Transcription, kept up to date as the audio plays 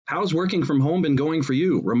How's working from home been going for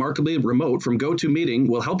you? Remarkably Remote from GoToMeeting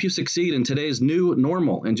will help you succeed in today's new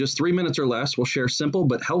normal. In just 3 minutes or less, we'll share simple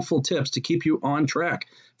but helpful tips to keep you on track.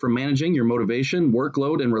 From managing your motivation,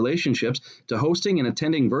 workload, and relationships to hosting and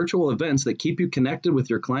attending virtual events that keep you connected with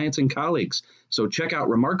your clients and colleagues. So check out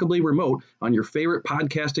Remarkably Remote on your favorite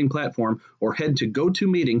podcasting platform or head to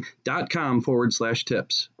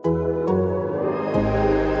gotomeeting.com/tips.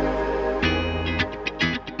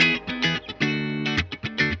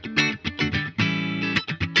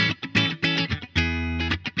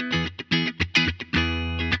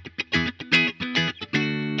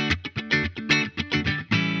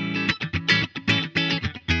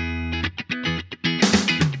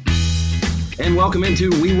 And welcome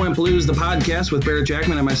into We Went Blues, the podcast with Barrett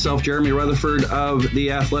Jackman and myself, Jeremy Rutherford of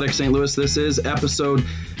The Athletic St. Louis. This is episode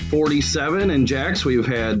 47. And Jax, we've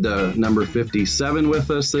had number 57 with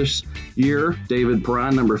us this year, David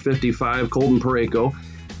Perron, number 55, Colton Parayko.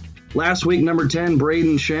 Last week, number 10,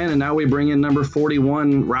 Braden Shen, and now we bring in number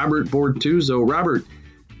 41, Robert Bortuzzo. Robert,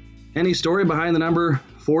 any story behind the number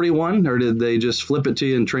 41, or did they just flip it to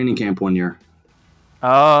you in training camp one year?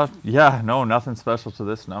 Yeah, no, nothing special to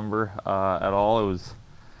this number at all. It was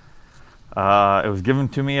given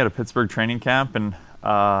to me at a Pittsburgh training camp, and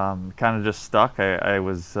kind of just stuck. I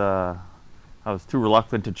was too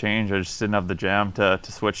reluctant to change. I just didn't have the jam to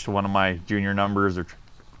switch to one of my junior numbers or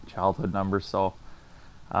childhood numbers. So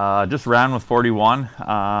just ran with 41.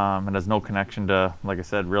 It has no connection to, like I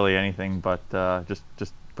said, really anything, but just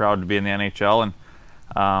proud to be in the NHL, and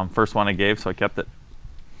first one I gave, so I kept it.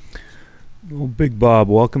 Well, Big Bob,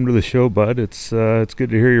 welcome to the show, bud. It's good to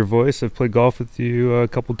hear your voice. I've played golf with you a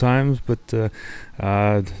couple times, but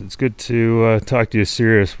it's good to talk to you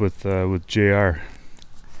serious with JR.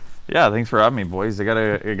 Yeah, thanks for having me, boys. I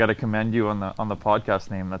gotta commend you on the podcast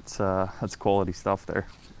name. That's quality stuff there.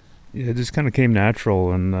 Yeah, it just kind of came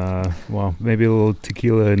natural, and well, maybe a little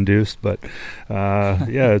tequila induced, but yeah,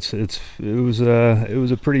 it was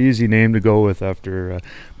a pretty easy name to go with after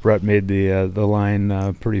Brett made the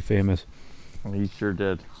line pretty famous. He sure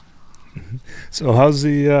did. So how's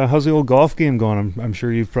the old golf game going? I'm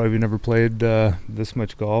sure you've probably never played this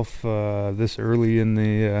much golf this early in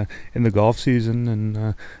the golf season, and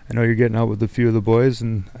I know you're getting out with a few of the boys,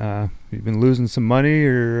 and you've been losing some money,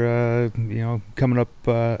 or coming up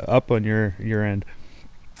on your end.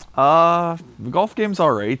 The golf game's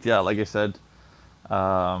all right. Yeah, like I said,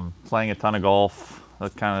 playing a ton of golf.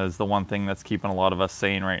 That kind of is the one thing that's keeping a lot of us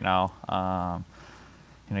sane right now.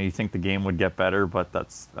 You think the game would get better, but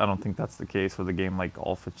I don't think that's the case with a game like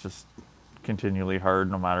golf. It's just continually hard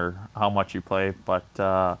no matter how much you play. But,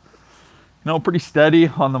 pretty steady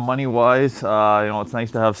on the money wise. It's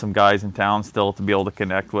nice to have some guys in town still to be able to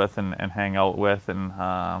connect with and hang out with. And,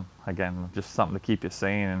 again, just something to keep you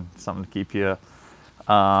sane and something to keep you,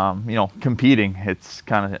 competing. It's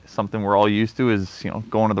kind of something we're all used to is,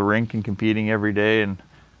 going to the rink and competing every day. And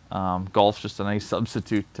golf's just a nice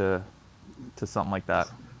substitute to something like that.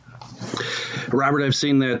 Robert, I've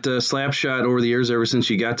seen that slap shot over the years ever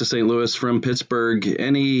since you got to St. Louis from Pittsburgh.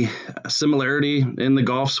 Any similarity in the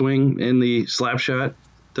golf swing, in the slap shot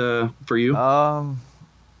for you? Yeah,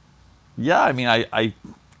 I mean, I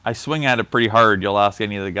swing at it pretty hard. You'll ask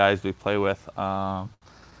any of the guys we play with. When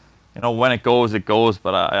it goes,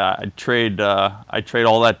 but I trade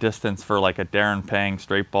all that distance for like a Darren Pang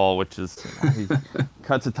straight ball, which is he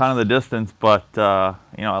cuts a ton of the distance, but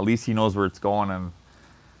at least he knows where it's going, and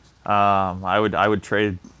I would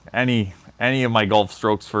trade any of my golf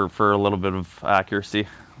strokes for a little bit of accuracy.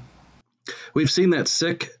 We've seen that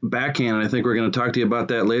sick backhand, and I think we're going to talk to you about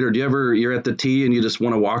that later. Do you ever, you're at the tee and you just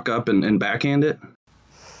want to walk up and backhand it?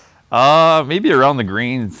 Maybe around the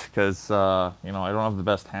greens, because I don't have the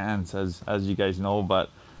best hands, as you guys know,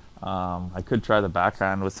 but I could try the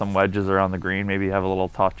backhand with some wedges around the green, maybe have a little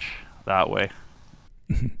touch that way.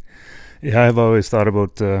 Yeah, I've always thought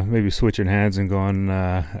about maybe switching hands and going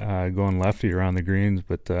lefty around the greens,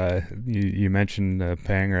 but you mentioned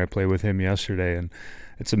Panger. I played with him yesterday, and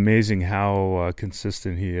it's amazing how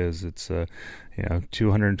consistent he is. It's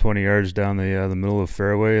 220 yards down the middle of the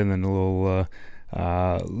fairway, and then a little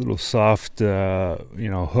soft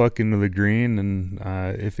hook into the green, and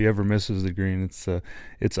if he ever misses the green,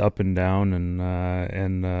 it's up and down and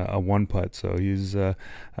a one putt. So he's a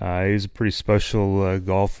pretty special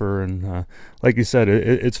golfer, and like you said,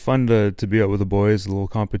 it's fun to be out with the boys, a little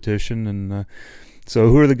competition. And so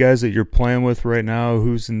who are the guys that you're playing with right now?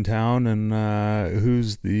 Who's in town, and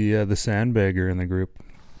who's the sandbagger in the group?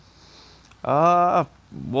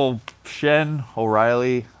 Well, Shen,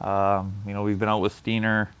 O'Reilly, we've been out with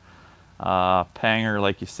Steiner, Panger,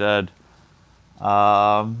 like you said.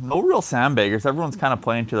 No real sandbaggers. Everyone's kind of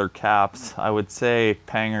playing to their caps. I would say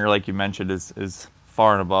Panger, like you mentioned, is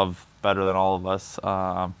far and above better than all of us.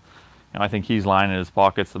 I think he's lining his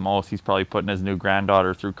pockets the most. He's probably putting his new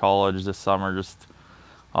granddaughter through college this summer, just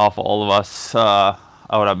off all of us out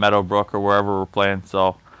at Meadowbrook or wherever we're playing.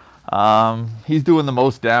 So he's doing the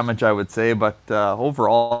most damage, I would say. But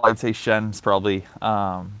overall, I'd say Shen's probably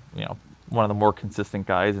one of the more consistent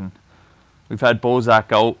guys. And we've had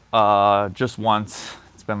Bozak out just once.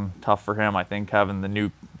 It's been tough for him, I think, having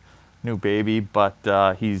the new baby.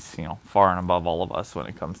 But he's far and above all of us when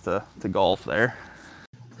it comes to golf there.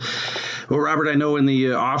 Well, Robert, I know in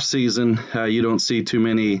the off season you don't see too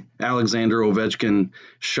many Alexander Ovechkin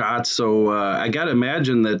shots, so I got to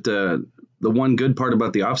imagine that the one good part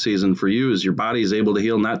about the off season for you is your body is able to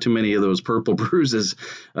heal not too many of those purple bruises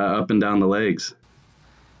up and down the legs.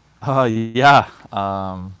 Yeah. You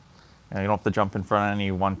don't have to jump in front of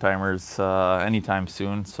any one-timers anytime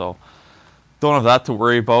soon, so don't have that to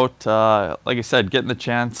worry about. Like I said, getting the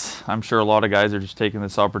chance, I'm sure a lot of guys are just taking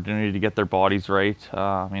this opportunity to get their bodies right.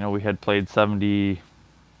 We had played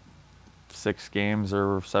 76 games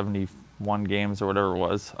or 71 games or whatever it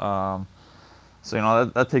was.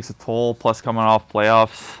 So that takes a toll, plus coming off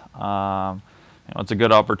playoffs. It's a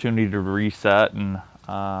good opportunity to reset, and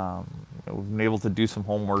we've been able to do some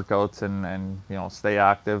home workouts and stay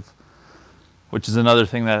active, which is another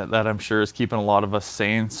thing that I'm sure is keeping a lot of us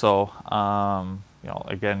sane. So,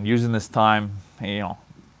 again, using this time, to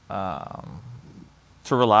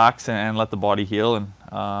relax and let the body heal. And,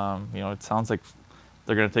 it sounds like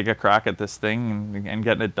they're going to take a crack at this thing and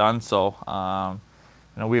getting it done. So,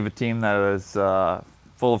 we have a team that is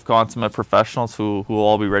full of consummate professionals who will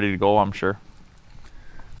all be ready to go, I'm sure.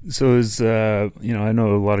 So I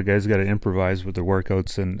know a lot of guys got to improvise with their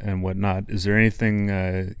workouts and whatnot. Is there anything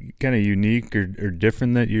kind of unique or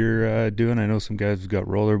different that you're doing? I know some guys have got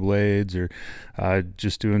rollerblades or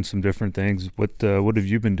just doing some different things. What have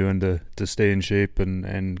you been doing to stay in shape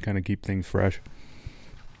and kind of keep things fresh?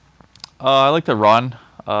 I like to run.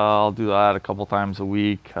 I'll do that a couple times a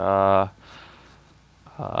week.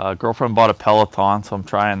 Girlfriend bought a Peloton, so I'm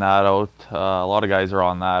trying that out. A lot of guys are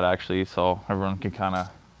on that, actually, so everyone can kind of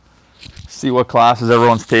see what classes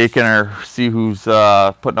everyone's taking or see who's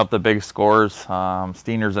putting up the big scores.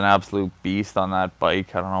 Steiner's an absolute beast on that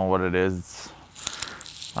bike. I don't know what it is.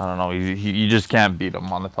 I don't know. You just can't beat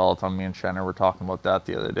him on the Peloton. Me and Shannon were talking about that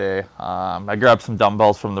the other day. I grabbed some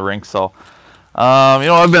dumbbells from the rink, so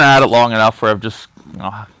I've been at it long enough where I've just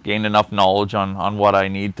gained enough knowledge on what I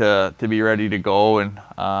need to be ready to go and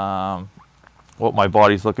what my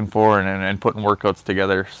body's looking for and putting workouts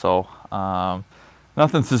together. So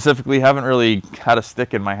nothing specifically. Haven't really had a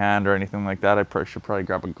stick in my hand or anything like that. I should probably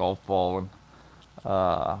grab a golf ball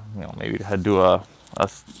and maybe head to a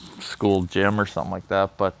school gym or something like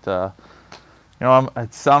that. But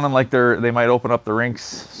it's sounding like they might open up the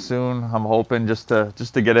rinks soon. I'm hoping just to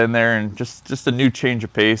get in there and just a new change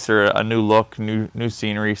of pace or a new look, new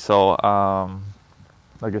scenery. So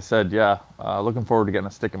like I said, looking forward to getting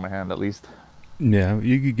a stick in my hand at least. Yeah,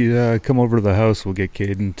 you could come over to the house. We'll get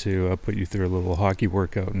Caden to put you through a little hockey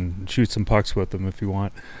workout and shoot some pucks with him if you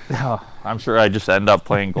want. Yeah, I'm sure I just end up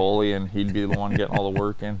playing goalie and he'd be the one getting all the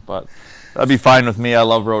work in. But that'd be fine with me. I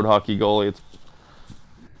love road hockey goalie. It's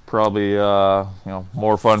probably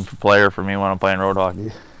more fun player for me when I'm playing road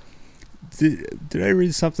hockey. Did I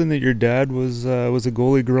read something that your dad was a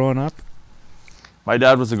goalie growing up? My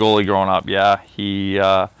dad was a goalie growing up. Yeah, he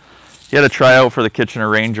had a tryout for the Kitchener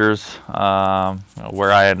Rangers,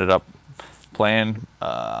 where I ended up playing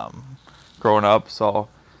growing up. So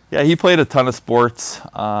yeah, he played a ton of sports,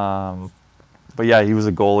 but yeah, he was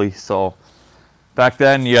a goalie. So back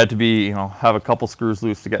then, you had to be, have a couple screws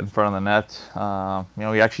loose to get in front of the net.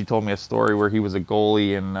 He actually told me a story where he was a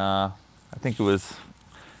goalie in, I think it was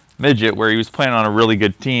midget, where he was playing on a really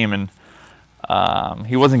good team, and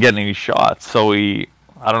he wasn't getting any shots. So I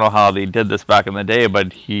don't know how they did this back in the day,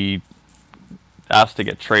 but he asked to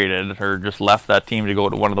get traded or just left that team to go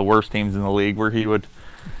to one of the worst teams in the league, where he would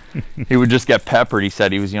just get peppered. He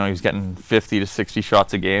said he was getting 50 to 60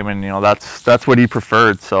 shots a game, and that's what he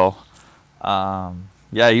preferred. So.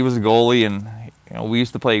 He was a goalie, and we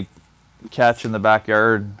used to play catch in the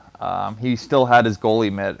backyard. He still had his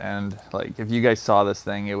goalie mitt, and if you guys saw this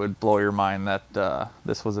thing, it would blow your mind that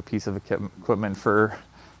this was a piece of equipment for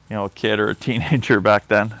a kid or a teenager back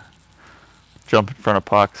then. Jump in front of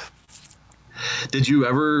pucks. Did you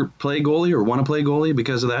ever play goalie or want to play goalie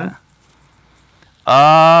because of that?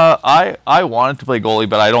 I wanted to play goalie,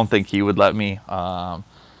 but I don't think he would let me.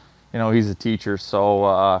 he's a teacher,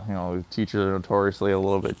 so teachers are notoriously a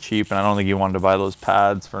little bit cheap, and I don't think he wanted to buy those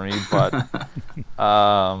pads for me. But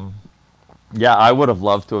yeah, I would have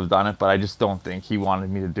loved to have done it, but I just don't think he wanted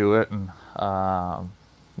me to do it. And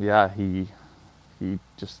yeah, he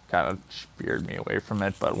just kind of steered me away from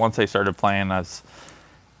it. But once I started playing,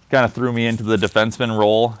 kind of threw me into the defenseman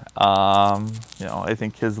role. I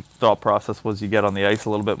think his thought process was you get on the ice a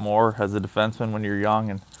little bit more as a defenseman when you're young,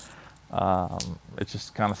 and it's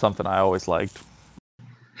just kind of something I always liked.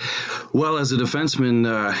 Well, as a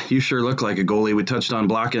defenseman, you sure look like a goalie. We touched on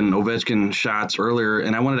blocking Ovechkin shots earlier,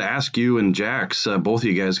 and I wanted to ask you and Jax, both of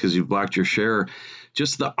you guys, because you've blocked your share,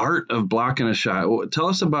 just the art of blocking a shot. Tell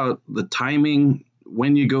us about the timing,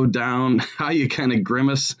 when you go down, how you kind of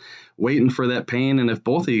grimace waiting for that pain, and if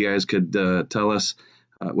both of you guys could tell us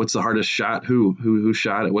what's the hardest shot, who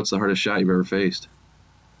shot it, what's the hardest shot you've ever faced?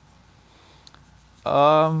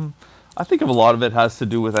 I think a lot of it has to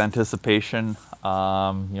do with anticipation,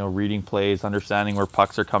 reading plays, understanding where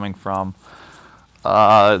pucks are coming from.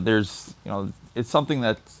 It's something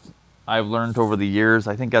that I've learned over the years.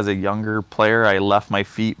 I think as a younger player, I left my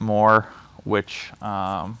feet more, which,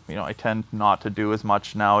 I tend not to do as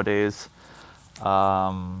much nowadays.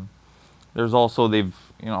 There's also, they've,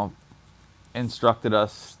 instructed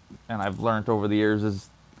us, and I've learned over the years, is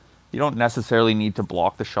you don't necessarily need to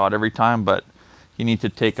block the shot every time, but you need to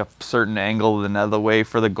take a certain angle another way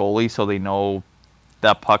for the goalie so they know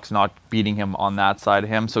that puck's not beating him on that side of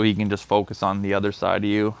him, so he can just focus on the other side of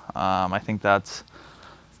you. I think that's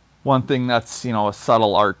one thing that's, a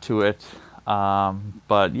subtle art to it.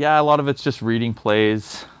 But yeah, a lot of it's just reading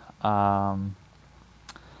plays. I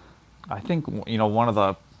think,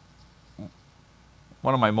 one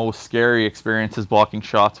of my most scary experiences blocking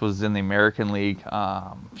shots was in the American League.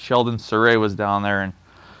 Sheldon Surrey was down there, and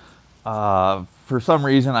for some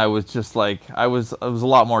reason I was just like, I was a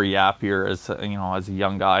lot more yappier as a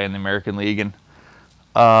young guy in the American League, and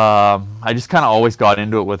I just kind of always got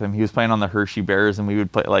into it with him. He was playing on the Hershey Bears, and we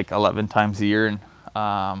would play like 11 times a year, and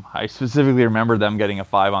I specifically remember them getting a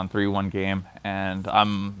 5-on-3 one game, and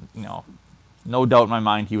I'm no doubt in my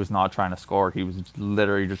mind he was not trying to score. He was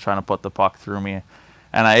literally just trying to put the puck through me,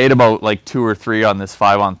 and I ate about like 2 or 3 on this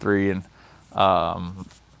 5-on-3, and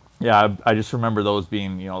yeah, I just remember those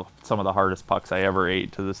being, some of the hardest pucks I ever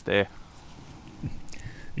ate to this day.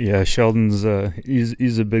 Yeah, Sheldon's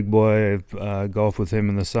he's a big boy. I've golfed with him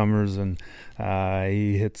in the summers, and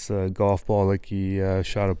he hits a golf ball like he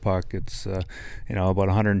shot a puck. It's about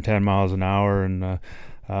 110 miles an hour, and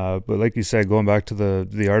but like you said, going back to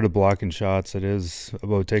the art of blocking shots, it is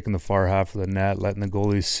about taking the far half of the net, letting the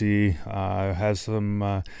goalie see, has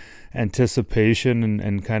some anticipation,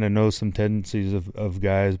 and kind of knows some tendencies of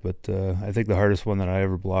guys. But I think the hardest one that I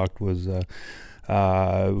ever blocked was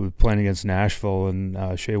playing against Nashville,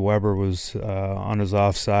 and Shea Weber was on his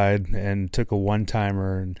offside and took a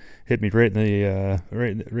one-timer and hit me right in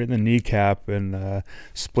the kneecap, and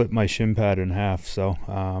split my shin pad in half. So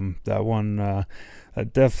that one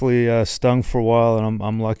definitely stung for a while, and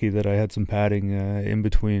I'm lucky that I had some padding in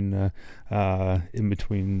between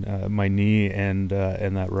my knee and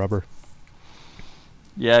that rubber.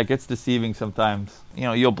 Yeah, it gets deceiving sometimes.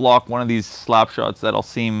 You'll block one of these slap shots that'll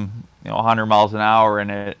seem 100 miles an hour,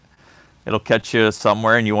 and it'll catch you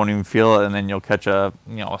somewhere and you won't even feel it, and then you'll catch a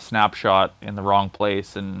snapshot in the wrong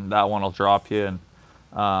place, and that one will drop you.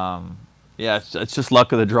 And yeah, it's just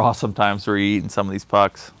luck of the draw sometimes where you're eating some of these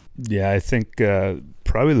pucks. Yeah, I think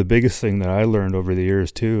probably the biggest thing that I learned over the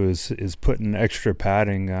years too is putting extra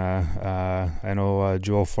padding. I know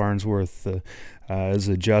Joel Farnsworth has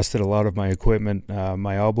adjusted a lot of my equipment.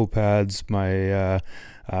 My elbow pads, my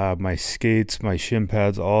skates, my shin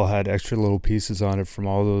pads all had extra little pieces on it from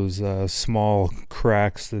all those small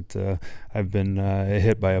cracks that I've been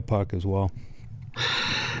hit by a puck as well.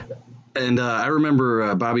 And I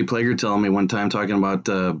remember Bobby Plager telling me one time, talking about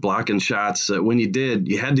blocking shots. When you did,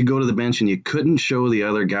 you had to go to the bench and you couldn't show the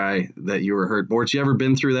other guy that you were hurt. Bort, you ever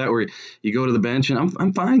been through that where you go to the bench and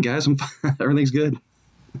I'm fine, guys, I'm fine. Everything's good?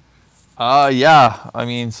 Yeah. I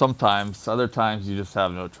mean, sometimes. Other times you just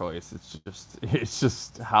have no choice. It's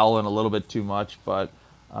just howling a little bit too much. But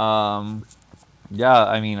yeah,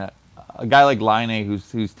 I mean, a guy like Laine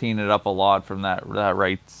who's teeing it up a lot from that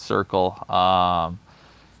right circle.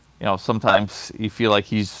 Sometimes you feel like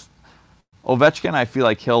Ovechkin, I feel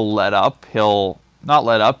like he'll let up. He'll not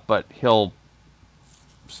let up, but he'll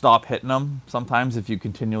stop hitting them sometimes if you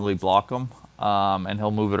continually block him, and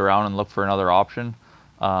he'll move it around and look for another option.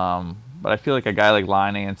 But I feel like a guy like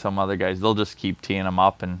Laine and some other guys, they'll just keep teeing him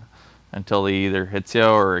up until he either hits you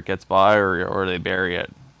or it gets by or they bury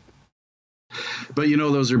it. But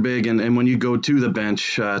those are big, and when you go to the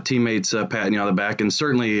bench, teammates patting you on the back, and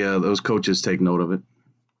certainly those coaches take note of it.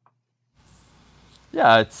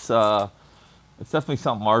 Yeah, it's definitely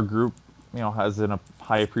something our group has a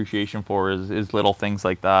high appreciation for is little things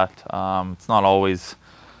like that. It's not always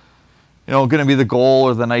going to be the goal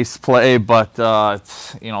or the nice play, but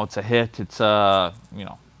it's it's a hit, it's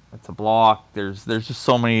it's a block. There's just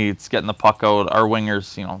so many. It's getting the puck out. Our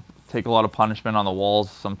wingers take a lot of punishment on the walls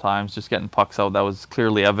sometimes, just getting pucks out. That was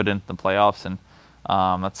clearly evident in the playoffs, and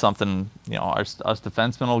that's something us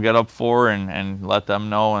defensemen will get up for and let them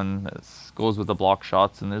know. And it goes with the block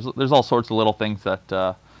shots, and there's all sorts of little things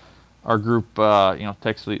that our group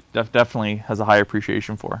definitely has a high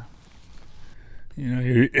appreciation for.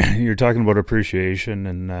 You're talking about appreciation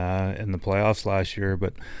in the playoffs last year,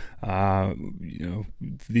 but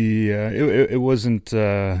it wasn't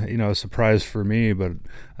a surprise for me, but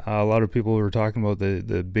a lot of people were talking about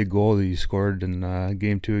the big goal that you scored in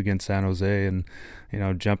Game 2 against San Jose, and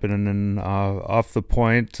jumping in and off the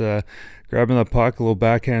point, grabbing the puck, a little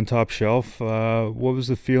backhand top shelf. What was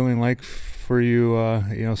the feeling like for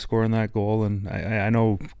you? Scoring that goal, and I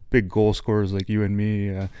know big goal scorers like you and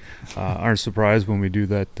me aren't surprised when we do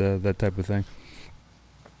that type of thing.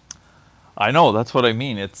 I know, that's what I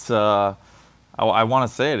mean. It's I want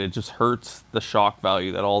to say it. It just hurts the shock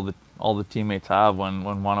value that all the teammates have when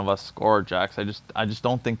one of us score, Jax. I just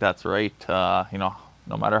don't think that's right.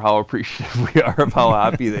 No matter how appreciative we are of how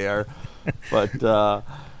happy they are, but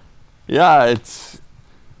yeah, it's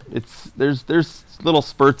there's little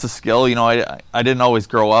spurts of skill. I didn't always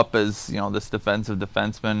grow up as this defensive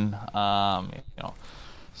defenseman.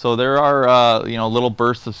 So there are little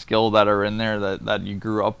bursts of skill that are in there that you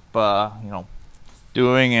grew up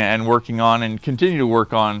doing and working on and continue to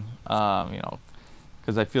work on.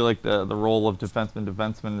 Because I feel like the role of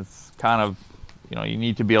defenseman is kind of you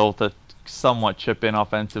need to be able to somewhat chip in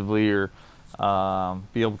offensively or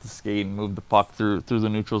be able to skate and move the puck through the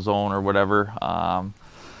neutral zone or whatever.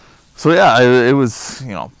 So yeah, it was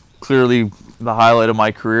clearly the highlight of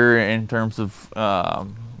my career in terms of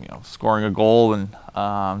scoring a goal and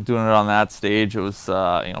doing it on that stage. It was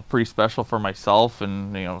pretty special for myself,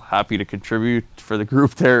 and happy to contribute for the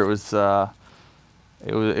group there. It was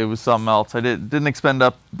something else. I didn't expect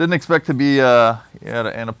to be in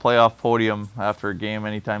a playoff podium after a game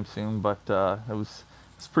anytime soon, but it was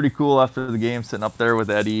pretty cool after the game, sitting up there with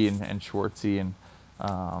Eddie and Schwartzy, and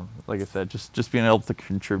like I said, just being able to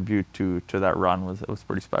contribute to that run was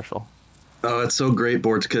pretty special. Oh, it's so great,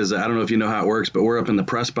 Bortz, because I don't know if you know how it works, but we're up in the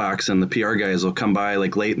press box, and the PR guys will come by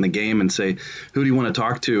like late in the game and say, "Who do you want to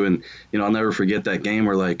talk to?" And I'll never forget that game.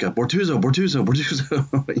 We're like, Bortuzzo,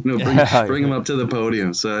 bring him up to the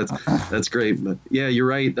podium. So that's great. But yeah, you're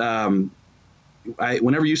right.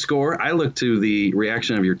 Whenever you score, I look to the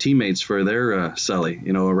reaction of your teammates for their celly,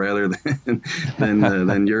 rather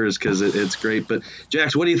than yours, because it's great. But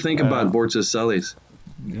Jax, what do you think about Bortz's cellies?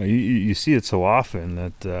 You see it so often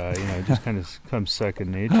that it just kind of comes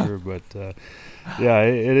second nature. But yeah,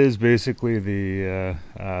 it is basically the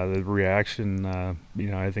reaction.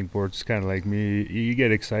 I think Bort's kind of like me. You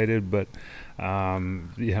get excited, but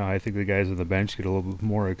I think the guys on the bench get a little bit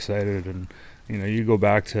more excited. And you go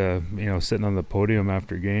back to sitting on the podium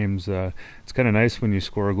after games. It's kind of nice when you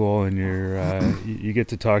score a goal and you get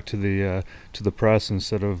to talk to the press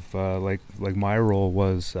instead of like my role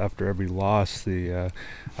was after every loss. The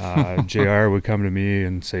JR would come to me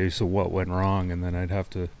and say, "So what went wrong?" And then I'd have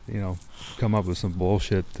to come up with some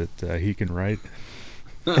bullshit that he can write.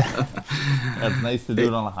 That's nice to do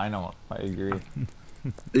it on a high note. I agree.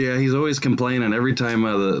 Yeah, he's always complaining. Every time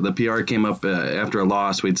the PR came up after a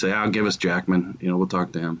loss, we'd say, "Give us Jackman. We'll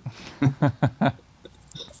talk to him."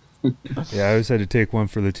 Yeah, I always had to take one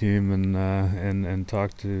for the team and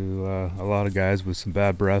talk to a lot of guys with some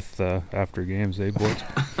bad breath after games. Boys?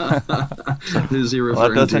 Who's he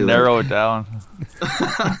referring that doesn't to narrow it down.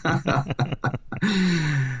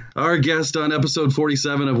 Our guest on episode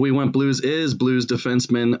 47 of We Went Blues is Blues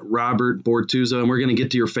defenseman Robert Bortuzzo, and we're going to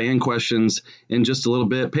get to your fan questions in just a little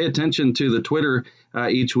bit. Pay attention to the Twitter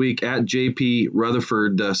each week at JP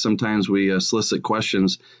Rutherford. Sometimes we solicit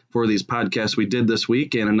questions for these podcasts we did this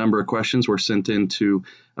week, and a number of questions were sent in to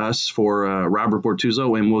us for Robert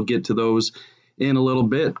Bortuzzo, and we'll get to those in a little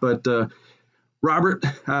bit. But Robert,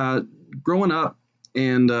 growing up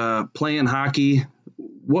and playing hockey,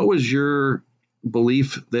 what was your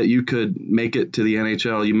belief that you could make it to the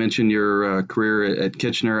NHL? You mentioned your career at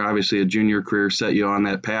Kitchener, obviously a junior career set you on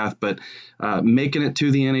that path, but making it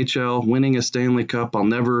to the NHL, winning a Stanley Cup, I'll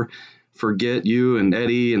never forget you and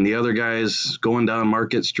Eddie and the other guys going down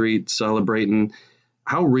Market Street celebrating.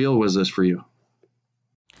 How real was this for you?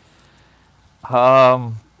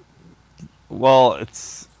 Well,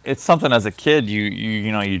 it's something as a kid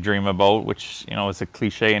you dream about, which is a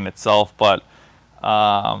cliche in itself. But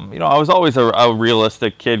I was always a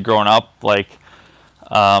realistic kid growing up. Like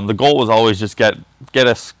the goal was always just get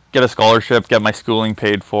a scholarship, get my schooling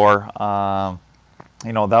paid for.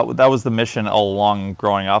 That was the mission all along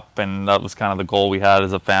growing up, and that was kind of the goal we had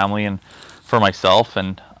as a family and for myself.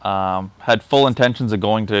 And had full intentions of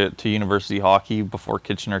going to university hockey before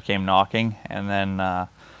Kitchener came knocking, and then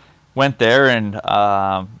went there and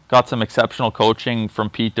got some exceptional coaching from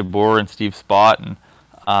Pete DeBoer and Steve Spott. And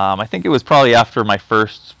I think it was probably after my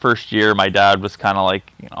first year, my dad was kind of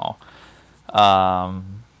like,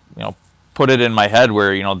 put it in my head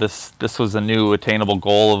where this was a new attainable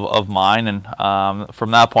goal of mine. And from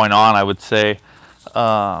that point on, I would say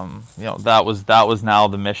that was now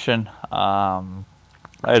the mission.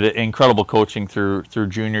 I had incredible coaching through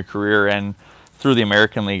junior career and through the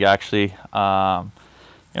American League, actually.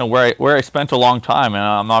 Where I spent a long time, and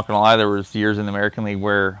I'm not going to lie, there was years in the American League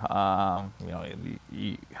where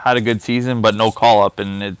you had a good season but no call up,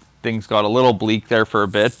 and things got a little bleak there for a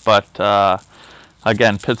bit. But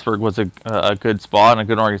again, Pittsburgh was a good spot and a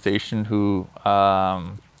good organization who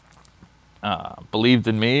believed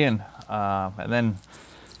in me, and then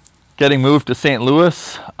getting moved to St.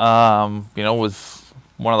 Louis, was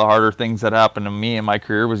one of the harder things that happened to me in my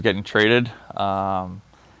career, was getting traded.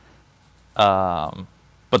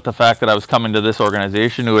 But the fact that I was coming to this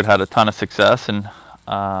organization who had a ton of success and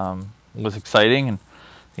was exciting, and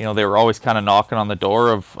they were always kind of knocking on the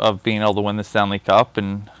door of being able to win the Stanley Cup.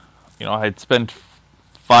 And I'd spent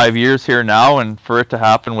 5 years here now, and for it to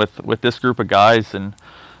happen with this group of guys, and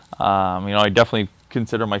I definitely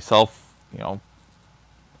consider myself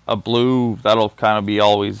a Blue. That'll kind of be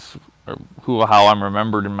always how I'm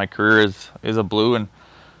remembered in my career is a Blue. And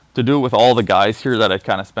to do it with all the guys here that I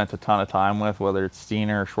kind of spent a ton of time with, whether it's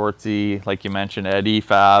Steiner, Schwartzy, like you mentioned, Eddie,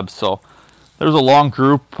 Fab. So there's a long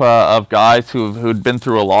group of guys who'd been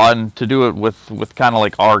through a lot, and to do it with kind of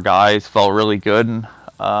like our guys felt really good. And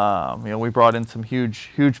we brought in some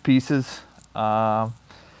huge pieces and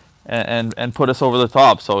put us over the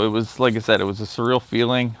top. So it was, like I said, it was a surreal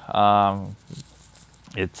feeling.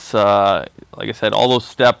 It's like I said, all those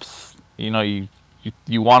steps. You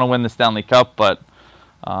want to win the Stanley Cup, but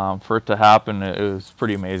for it to happen, it was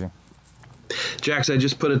pretty amazing. Jax, I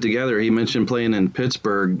just put it together. He mentioned playing in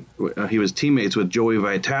Pittsburgh. He was teammates with Joey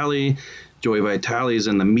Vitale. Joey Vitale's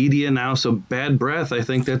in the media now, so bad breath. I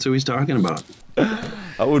think that's who he's talking about.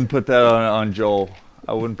 I wouldn't put that on Joe.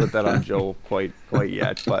 I wouldn't put that on Joe quite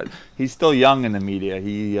yet, but he's still young in the media.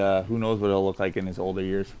 He who knows what he'll look like in his older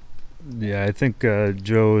years. Yeah, I think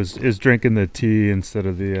Joe is drinking the tea instead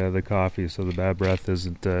of the coffee, so the bad breath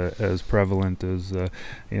isn't as prevalent as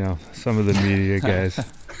some of the media guys.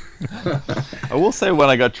 I will say, when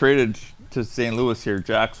I got traded to St. Louis here,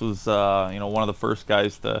 Jax was one of the first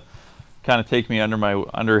guys to kind of take me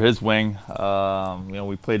under his wing.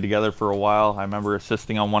 We played together for a while. I remember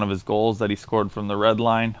assisting on one of his goals that he scored from the red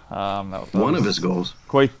line. That one of his goals.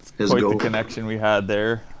 Quite the connection we had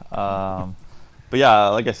there. But yeah,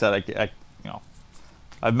 like I said,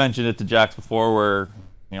 I've mentioned it to Jax before, where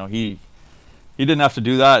he didn't have to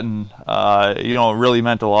do that, and it really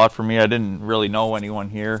meant a lot for me. I didn't really know anyone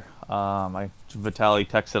here. Vitale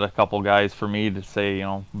texted a couple guys for me to say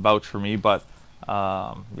vouch for me, but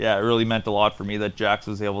it really meant a lot for me that Jax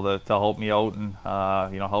was able to help me out and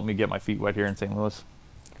help me get my feet wet here in St. Louis.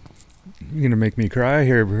 You're gonna make me cry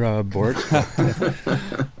here, Bort. That's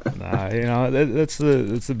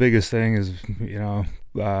the biggest thing is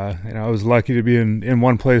I was lucky to be in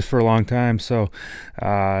one place for a long time, so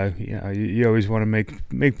you always want to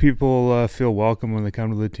make people feel welcome when they come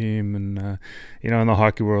to the team, and in the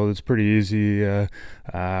hockey world it's pretty easy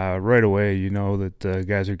right away. That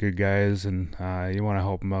guys are good guys, and you want to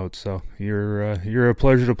help them out. So you're a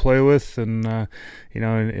pleasure to play with, and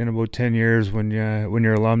in about 10 years when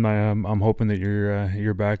you're alumni, I'm hoping that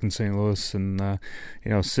you're back in St. Louis and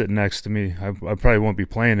sitting next to me. I probably won't be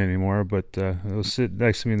playing anymore, but you'll sit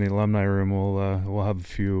next to me in the alumni room. We'll have a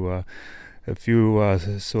few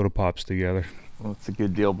soda pops together. Well, it's a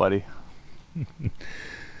good deal, buddy.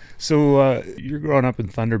 So you're growing up in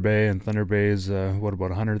Thunder Bay, and Thunder Bay is about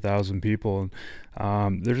 100,000 people.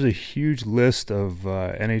 And there's a huge list of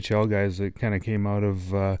NHL guys that kind of came out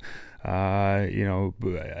of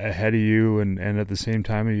ahead of you and at the same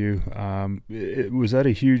time of you. Was that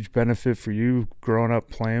a huge benefit for you growing up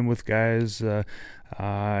playing with guys?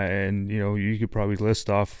 And you could probably list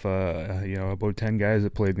off about 10 guys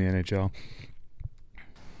that played in the NHL.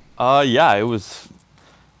 Yeah, it was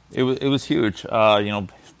huge.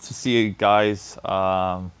 To see guys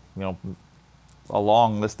a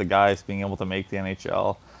long list of guys being able to make the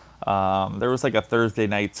NHL. There was like a Thursday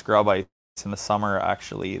night scrub ice in the summer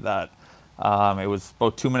actually that it was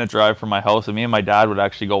about 2-minute drive from my house, and me and my dad would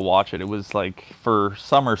actually go watch it. It was like, for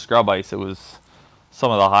summer scrub ice, it was some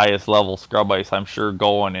of the highest level scrub ice I'm sure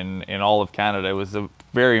going in all of Canada. It was a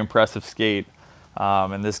very impressive skate,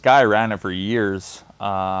 and this guy ran it for years.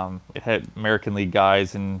 It had American League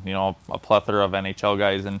guys and a plethora of NHL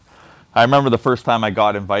guys, and I remember the first time I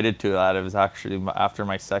got invited to that, it was actually after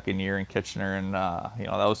my second year in Kitchener, and that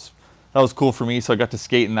was cool for me. So I got to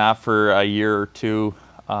skate in that for a year or two.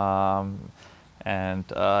 Like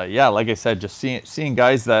I said, just seeing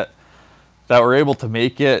guys that were able to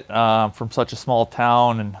make it from such a small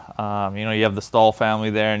town, and you have the Stahl family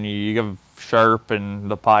there, and you have Sharp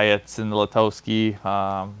and the Pyets and the Letowski.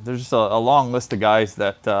 There's just a long list of guys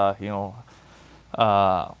that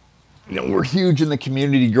were huge in the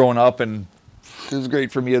community growing up, and it was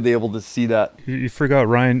great for me to be able to see that. You forgot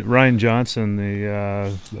Ryan Johnson,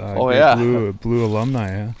 the blue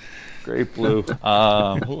alumni, huh? Great blue.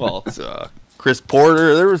 Who else? Chris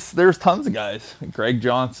Porter. There's tons of guys. Greg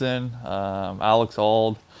Johnson, Alex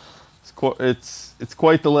Auld. It's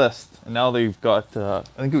quite the list. And now they've got I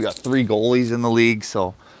think we got 3 goalies in the league.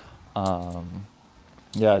 So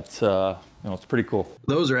it's pretty cool.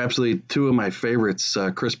 Those are absolutely 2 of my favorites,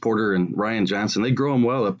 Chris Porter and Ryan Johnson. They grow them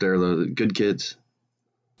well up there. The good kids.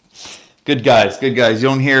 Good guys. You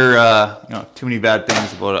don't hear too many bad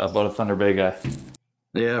things about a Thunder Bay guy.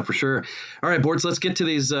 Yeah, for sure. All right, boards, let's get to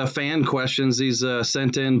these fan questions. These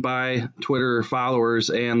sent in by Twitter followers.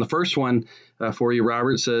 And the first one for you,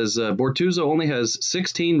 Robert, says, Bortuzzo only has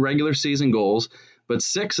 16 regular season goals, but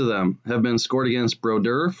 6 of them have been scored against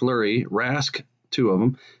Brodeur, Fleury, Rask, 2 of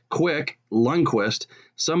them, Quick, Lundqvist,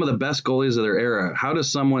 some of the best goalies of their era. How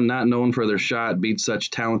does someone not known for their shot beat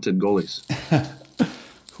such talented goalies?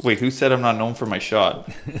 Wait, who said I'm not known for my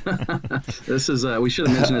shot? This is, we should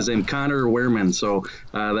have mentioned his name, Connor Wehrman, so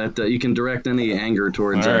that you can direct any anger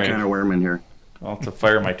towards right. Connor Wehrman here. I'll have to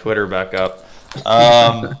fire my Twitter back up.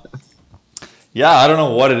 Yeah, I don't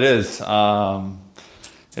know what it is.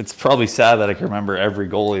 It's probably sad that I can remember every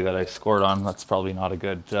goalie that I scored on. That's probably not a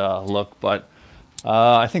good look, but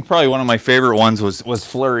I think probably one of my favorite ones was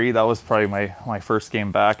Fleury. That was probably my first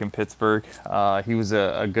game back in Pittsburgh. He was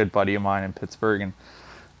a good buddy of mine in Pittsburgh, and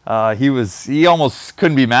he almost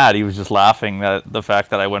couldn't be mad. He was just laughing at the fact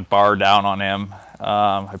that I went bar down on him.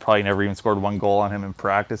 I probably never even scored 1 goal on him in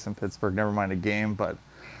practice in Pittsburgh, never mind a game. But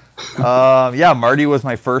Marty was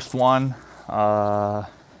my first one.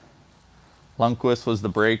 Lundqvist was the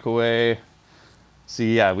breakaway.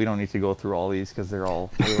 See, we don't need to go through all these because it'll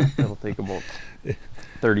take about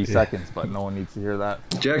 30 seconds, but no one needs to hear that.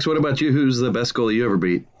 Jax, what about you? Who's the best goalie you ever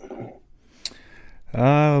beat?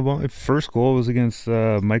 Well, my first goal was against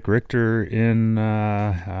Mike Richter in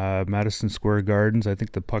Madison Square Gardens. I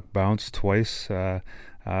think the puck bounced twice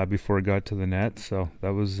before it got to the net, so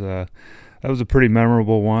that was a pretty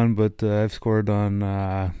memorable one. But I've scored on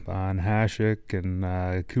Hasek and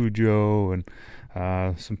Cujo and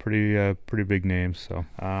some pretty big names. So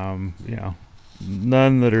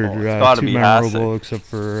none that are too memorable Hasek. except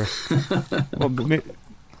for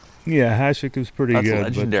Hasek was pretty That's good.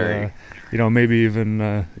 legendary. But, maybe even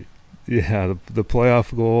the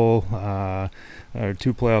playoff goal or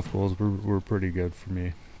 2 playoff goals were pretty good for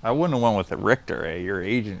me. I wouldn't have went with the Richter. You're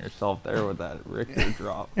aging yourself there with that Richter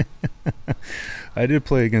drop. I did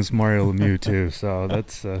play against Mario Lemieux too, so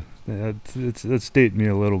that's dating me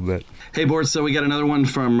a little bit. Hey, board. So we got another one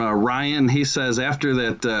from Ryan. He says, after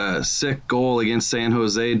that sick goal against San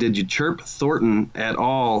Jose, did you chirp Thornton at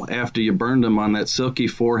all after you burned him on that silky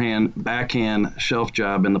forehand backhand shelf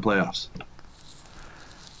job in the playoffs?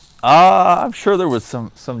 I'm sure there was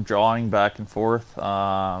some drawing back and forth.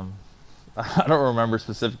 I don't remember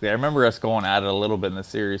specifically. I remember us going at it a little bit in the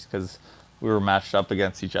series because we were matched up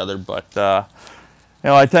against each other. But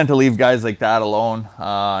I tend to leave guys like that alone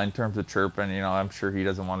in terms of chirping. I'm sure he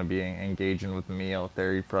doesn't want to be engaging with me out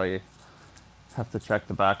there. He'd probably have to check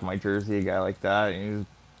the back of my jersey, a guy like that. He's a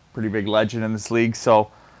pretty big legend in this league.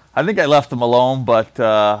 So I think I left him alone. But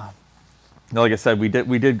like I said, we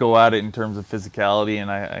did go at it in terms of physicality, and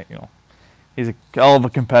I he's a hell of a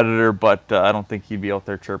competitor, but I don't think he'd be out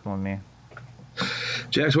there chirping with me.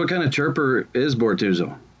 Jax, what kind of chirper is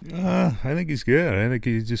Bortuzzo? I think he's good. I think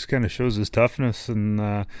he just kind of shows his toughness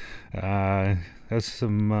and has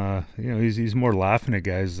some. He's more laughing at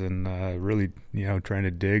guys than really trying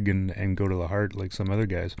to dig and go to the heart like some other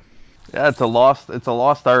guys. Yeah, it's a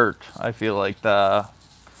lost art. I feel like that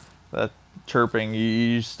chirping,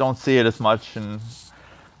 you just don't see it as much. And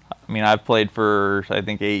I mean, I've played for I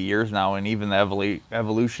think 8 years now, and even the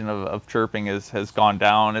evolution of chirping has gone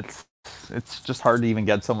down. It's just hard to even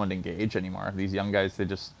get someone to engage anymore. These young guys,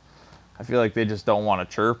 I feel like they just don't want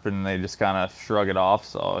to chirp, and they just kind of shrug it off.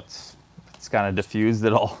 So it's kind of diffused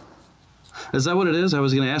it all. Is that what it is? I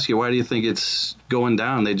was going to ask you, why do you think it's going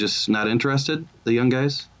down? They just not interested, the young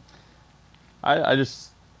guys? I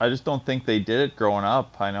just don't think they did it growing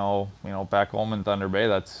up. I know, back home in Thunder Bay,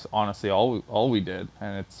 that's honestly all we did,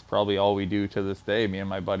 and it's probably all we do to this day, me and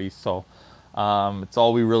my buddies. So it's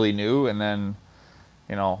all we really knew. And then,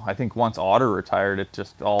 I think once Otter retired, it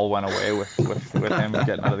just all went away with him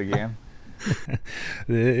getting out of the game.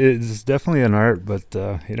 It's definitely an art, but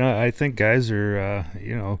I think guys are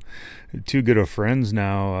too good of friends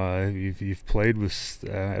now. You've played with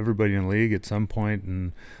everybody in the league at some point,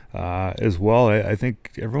 and as well, I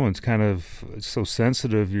think everyone's kind of so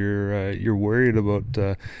sensitive. You're worried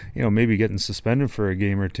about maybe getting suspended for a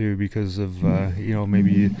game or two because of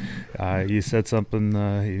maybe you said something,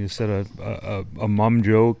 you said a mum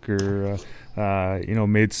joke or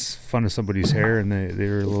made fun of somebody's hair, and they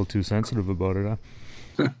were a little too sensitive about it, huh?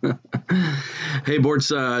 Hey,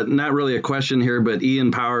 Bortz, not really a question here, but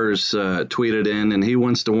Ian Powers tweeted in, and he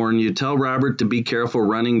wants to warn you, tell Robert to be careful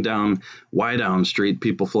running down Wydown Street.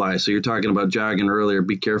 People fly. So you're talking about jogging earlier.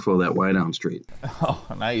 Be careful of that Wydown Street. Oh,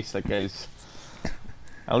 nice. At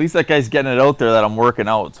least that guy's getting it out there that I'm working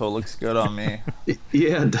out, so it looks good on me.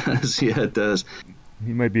 Yeah, it does. Yeah, it does.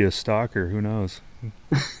 He might be a stalker. Who knows?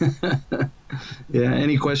 Yeah.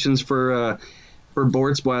 Any questions for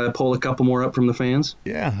Bortz while I pull a couple more up from the fans?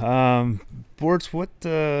 Yeah. Bortz, what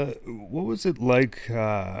was it like?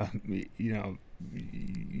 You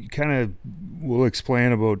kind of will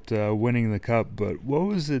explain about winning the cup, but what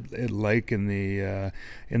was it like in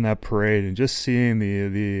that parade and just seeing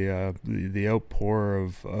the outpour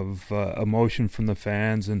of emotion from the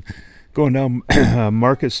fans and going down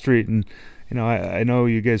Market Street? And I know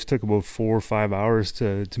you guys took about 4 or 5 hours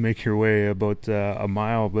to make your way about a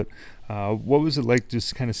mile, but what was it like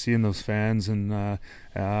just kind of seeing those fans and the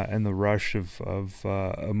rush of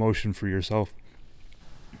emotion for yourself?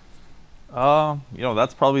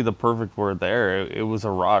 That's probably the perfect word there. It was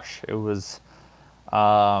a rush. It was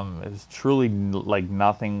truly like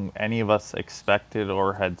nothing any of us expected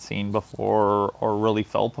or had seen before or really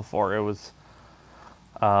felt before. It was,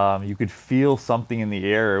 you could feel something in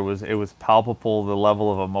the air. It was palpable, the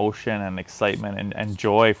level of emotion and excitement and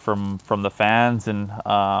joy from the fans, and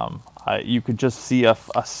you could just see a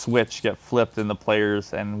switch get flipped in the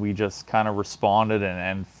players, and we just kind of responded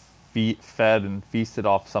and fed and feasted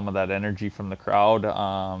off some of that energy from the crowd.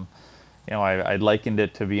 I likened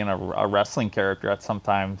it to being a wrestling character at some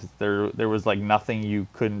times. There was like nothing you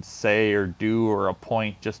couldn't say or do or a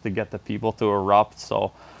point just to get the people to erupt.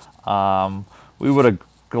 So we would have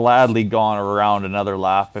gladly gone around another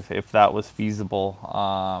lap if that was feasible.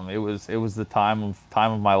 It was the time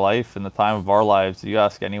of my life and the time of our lives. You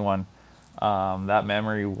ask anyone, that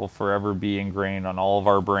memory will forever be ingrained on all of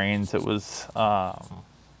our brains. It was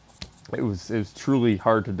truly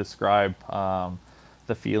hard to describe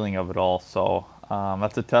the feeling of it all. So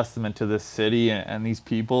that's a testament to this city and these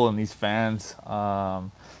people and these fans.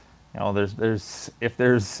 If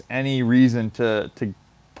there's any reason to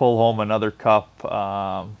pull home another cup,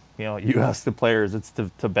 you ask the players, it's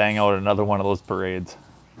to bang out another one of those parades.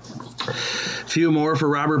 Few more for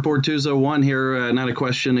Robert Bortuzzo. One here, not a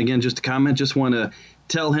question, again, just a comment. Just want to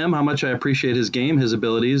tell him how much I appreciate his game, his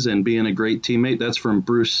abilities, and being a great teammate. That's from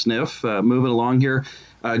Bruce Sniff. Moving along here,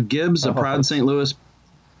 Gibbs, a proud St. Louis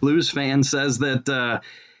Blues fan, says that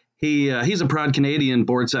he's a proud Canadian.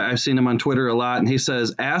 Bortz, I've seen him on Twitter a lot, and he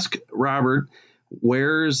says, ask Robert,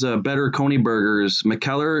 where's better Coney Burgers,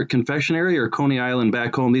 McKellar Confectionery or Coney Island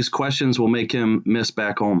back home? These questions will make him miss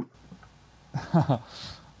back home.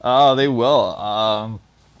 They will.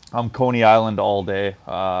 I'm Coney Island all day.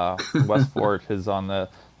 West Fort is on the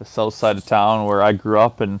south side of town where I grew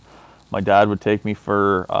up, and my dad would take me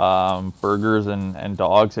for burgers and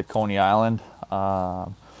dogs at Coney Island.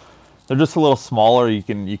 They're just a little smaller. You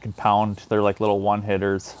can pound. They're like little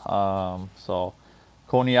one-hitters. So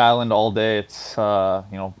Coney Island all day. It's I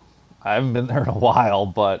haven't been there in a while,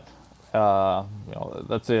 but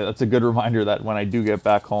that's a good reminder that when I do get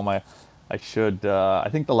back home, I should. I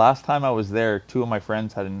think the last time I was there, 2 of my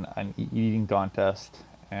friends had an eating contest,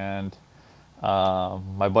 and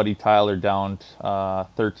my buddy Tyler downed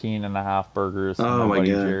 13 and a half burgers. And my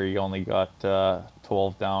buddy God. Jerry only got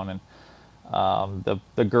 12 down, and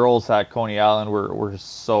the girls at Coney Island were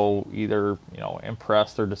so either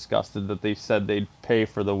impressed or disgusted that they said they'd pay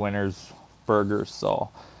for the winner's burgers. So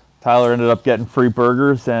Tyler ended up getting free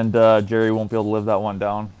burgers, and Jerry won't be able to live that one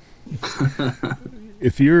down.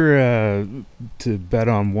 If you're to bet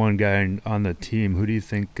on one guy on the team, who do you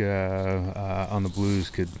think on the Blues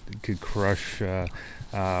could crush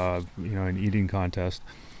an eating contest?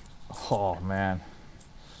 Oh man,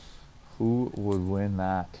 who would win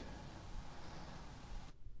that?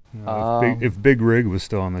 If Big Rig was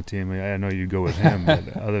still on the team, I know you'd go with him.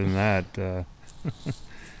 But other than that,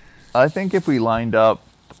 I think if we lined up,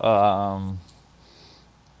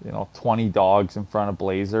 20 dogs in front of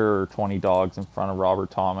Blazer or 20 dogs in front of Robert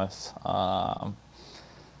Thomas,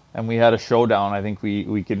 and we had a showdown, I think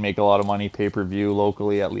we could make a lot of money pay-per-view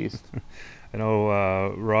locally at least. I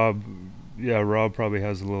know Rob probably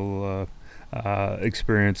has a little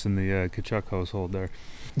experience in the Tkachuk household there.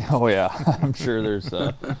 Oh yeah, I'm sure there's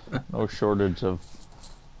no shortage of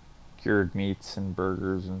cured meats and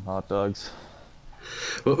burgers and hot dogs.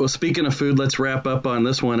 Well, speaking of food, let's wrap up on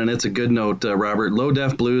this one, and it's a good note, Robert. Low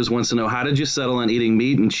Def Blues wants to know, how did you settle on eating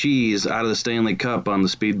meat and cheese out of the Stanley Cup on the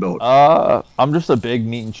speedboat? I'm just a big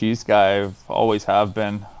meat and cheese guy. I've always have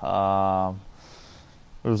been. There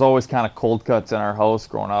was always kind of cold cuts in our house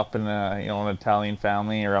growing up in an Italian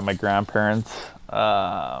family or at my grandparents'.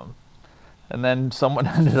 And then someone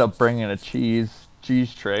ended up bringing a cheese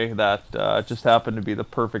tray that just happened to be the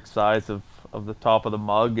perfect size of the top of the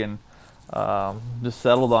mug, and just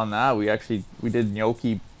settled on that. We did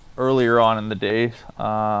gnocchi earlier on in the day,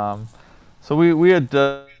 so we had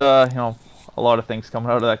a lot of things coming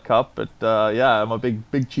out of that cup. But I'm a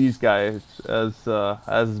big cheese guy, as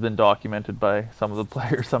has been documented by some of the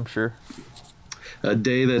players, I'm sure. A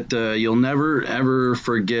day that you'll never, ever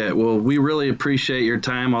forget. Well, we really appreciate your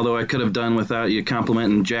time, although I could have done without you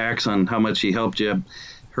complimenting Jax on how much he helped you. I've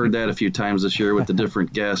heard that a few times this year with the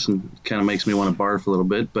different guests, and kind of makes me want to barf a little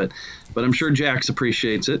bit. But I'm sure Jax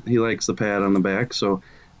appreciates it. He likes the pat on the back. So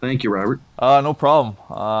thank you, Robert. No problem.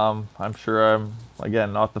 I'm sure I'm,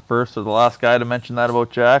 again, not the first or the last guy to mention that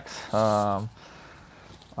about Jax.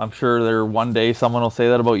 I'm sure one day someone will say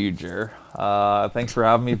that about you, Jer. Thanks for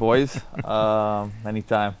having me, boys.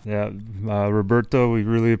 Anytime. Yeah, Roberto, we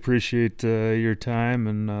really appreciate your time,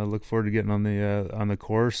 and look forward to getting on the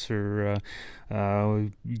course, or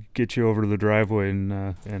get you over to the driveway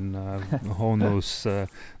and hone those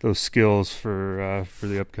skills for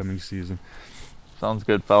the upcoming season. Sounds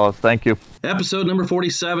good, fellas. Thank you. Episode number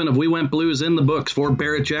 47 of We Went Blues in the books. For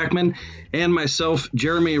Barrett Jackman and myself,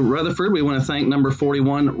 Jeremy Rutherford, we want to thank number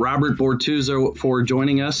 41, Robert Bortuzzo, for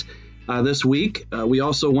joining us this week. We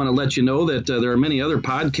also want to let you know that there are many other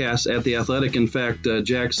podcasts at The Athletic. In fact,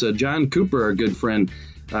 Jack's John Cooper, our good friend,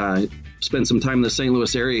 spent some time in the St.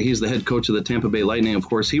 Louis area. He's the head coach of the Tampa Bay Lightning, of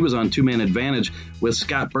course. He was on Two-Man Advantage with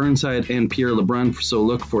Scott Burnside and Pierre LeBrun, so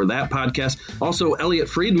look for that podcast. Also, Elliot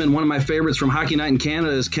Friedman, one of my favorites from Hockey Night in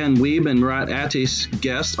Canada, is Ken Wiebe and Murat Ates,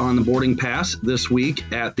 guest on the Boarding Pass this week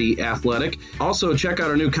at The Athletic. Also, check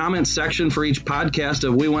out our new comments section for each podcast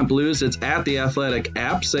of We Went Blues. It's at The Athletic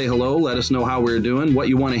app. Say hello, let us know how we're doing, what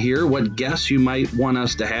you want to hear, what guests you might want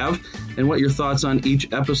us to have, and what your thoughts on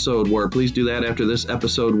each episode were. Please do that after this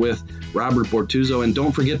episode with Robert Bortuzzo. And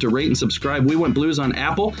don't forget to rate and subscribe We Went Blues on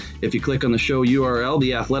Apple. If you click on the show URL,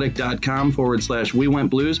 theathletic.com/We Went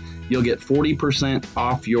Blues, you'll get 40%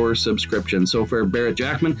 off your subscription. So for Barrett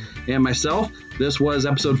Jackman and myself, this was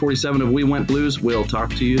episode 47 of We Went Blues. We'll talk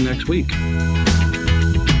to you next week.